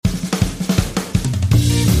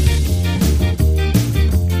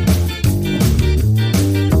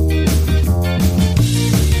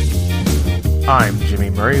I'm Jimmy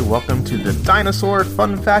Murray. Welcome to the Dinosaur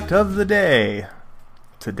Fun Fact of the Day.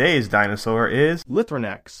 Today's dinosaur is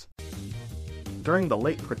Lythronax. During the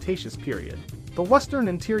late Cretaceous period, the western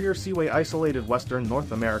interior seaway isolated western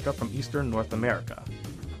North America from eastern North America,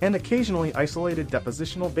 and occasionally isolated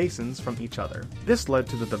depositional basins from each other. This led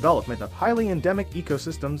to the development of highly endemic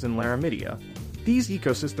ecosystems in Laramidia. These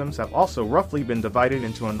ecosystems have also roughly been divided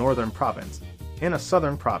into a northern province and a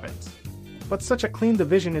southern province. But such a clean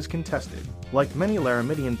division is contested. Like many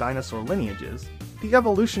Laramidian dinosaur lineages, the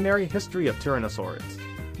evolutionary history of tyrannosaurids,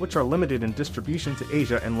 which are limited in distribution to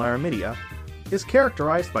Asia and Laramidia, is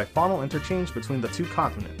characterized by faunal interchange between the two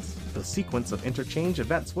continents. The sequence of interchange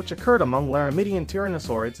events which occurred among Laramidian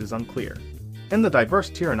tyrannosaurids is unclear, and the diverse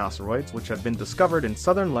tyrannosauroids which have been discovered in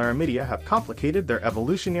southern Laramidia have complicated their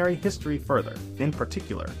evolutionary history further. In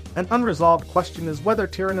particular, an unresolved question is whether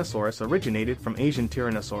Tyrannosaurus originated from Asian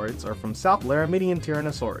tyrannosaurids or from South Laramidian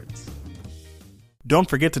tyrannosaurids. Don't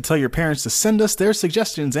forget to tell your parents to send us their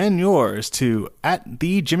suggestions and yours to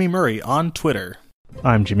 @TheJimmyMurray on Twitter.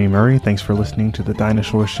 I'm Jimmy Murray. Thanks for listening to The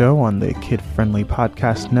Dinosaur Show on the Kid-Friendly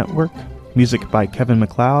Podcast Network. Music by Kevin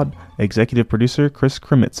MacLeod. Executive producer Chris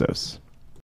Kremitzos.